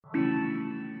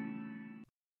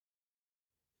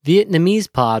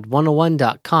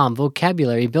VietnamesePod101.com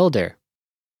Vocabulary Builder.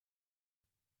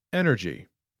 Energy.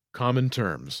 Common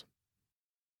terms.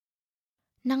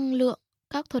 Năng lượng,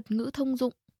 các thuật ngữ thông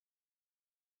dụng.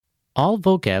 All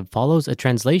vocab follows a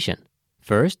translation.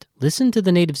 First, listen to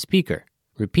the native speaker.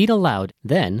 Repeat aloud,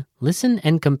 then listen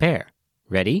and compare.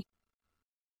 Ready?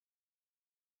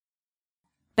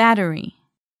 Battery.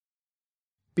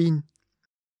 Pin.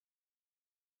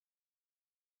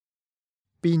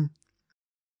 Pin.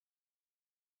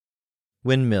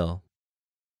 Windmill.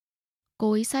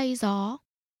 Cối xay gió.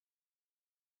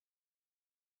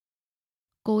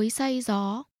 Cối xay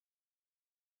gió.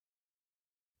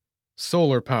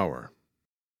 Solar power.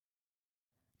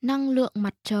 Năng lượng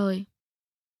mặt trời.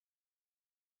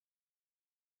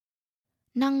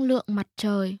 Năng lượng mặt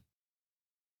trời.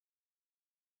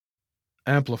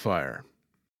 Amplifier.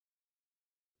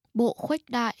 Bộ khuếch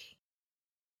đại.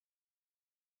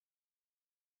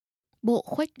 Bộ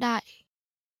khuếch đại.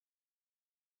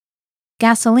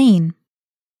 Gasoline.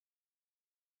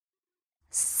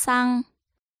 Xăng.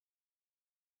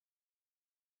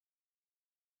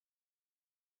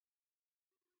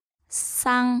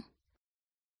 Xăng.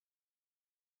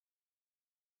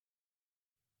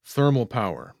 Thermal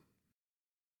power.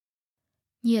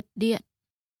 Nhiệt điện.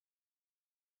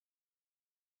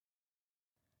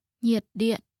 Nhiệt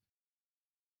điện.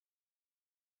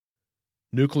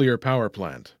 Nuclear power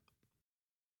plant.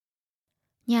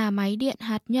 Nhà máy điện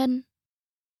hạt nhân.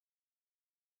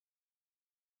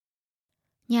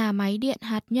 Nhà máy điện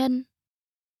hạt nhân.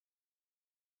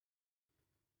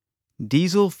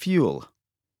 Diesel fuel.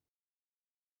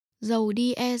 Dầu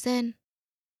diesel.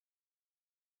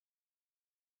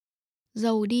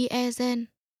 Dầu diesel.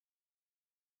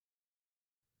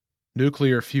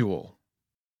 Nuclear fuel.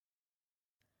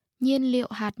 Nhiên liệu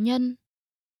hạt nhân.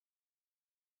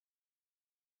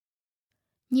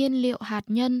 Nhiên liệu hạt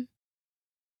nhân.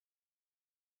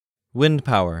 Wind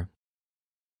power.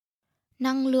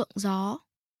 Năng lượng gió.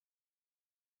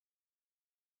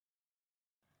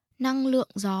 Năng lượng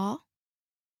gió.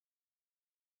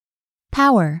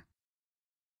 Power.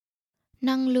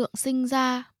 Năng lượng sinh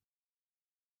ra.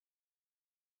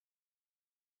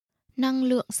 Năng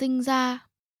lượng sinh ra.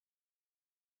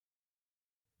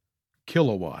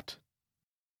 Kilowatt.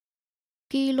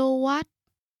 Kilowatt.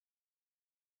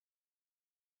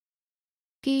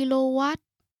 Kilowatt.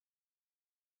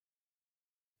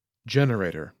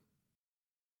 Generator.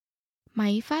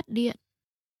 Máy phát điện.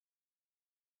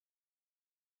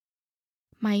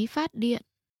 Máy phát điện.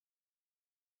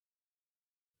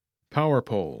 Power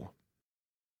pole.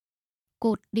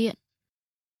 Cột điện.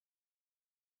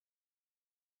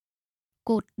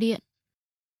 Cột điện.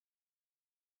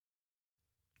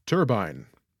 Turbine.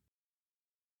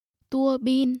 Tua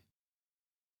bin.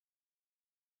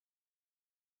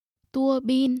 Tua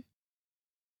bin.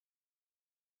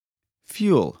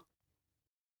 Fuel.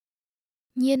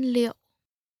 Nhiên liệu.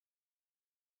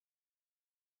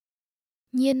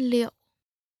 Nhiên liệu.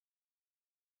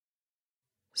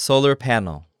 Solar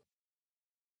panel.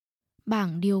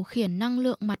 Bảng điều khiển năng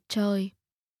lượng mặt trời.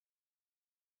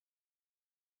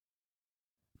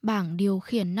 Bảng điều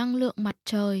khiển năng lượng mặt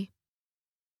trời.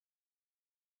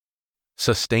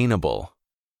 Sustainable.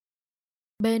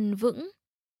 Bền vững.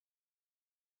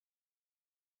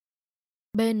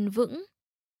 Bền vững.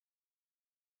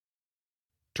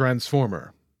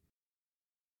 Transformer.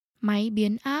 Máy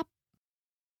biến áp.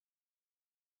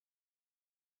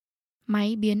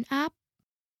 Máy biến áp.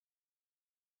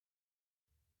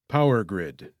 Power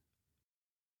grid.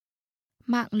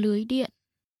 Mạng lưới điện.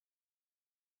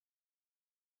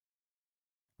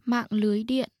 Mạng lưới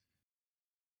điện.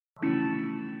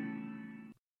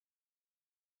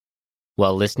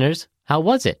 Well, listeners, how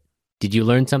was it? Did you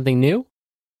learn something new?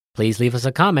 Please leave us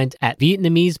a comment at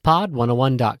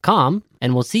VietnamesePod101.com,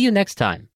 and we'll see you next time.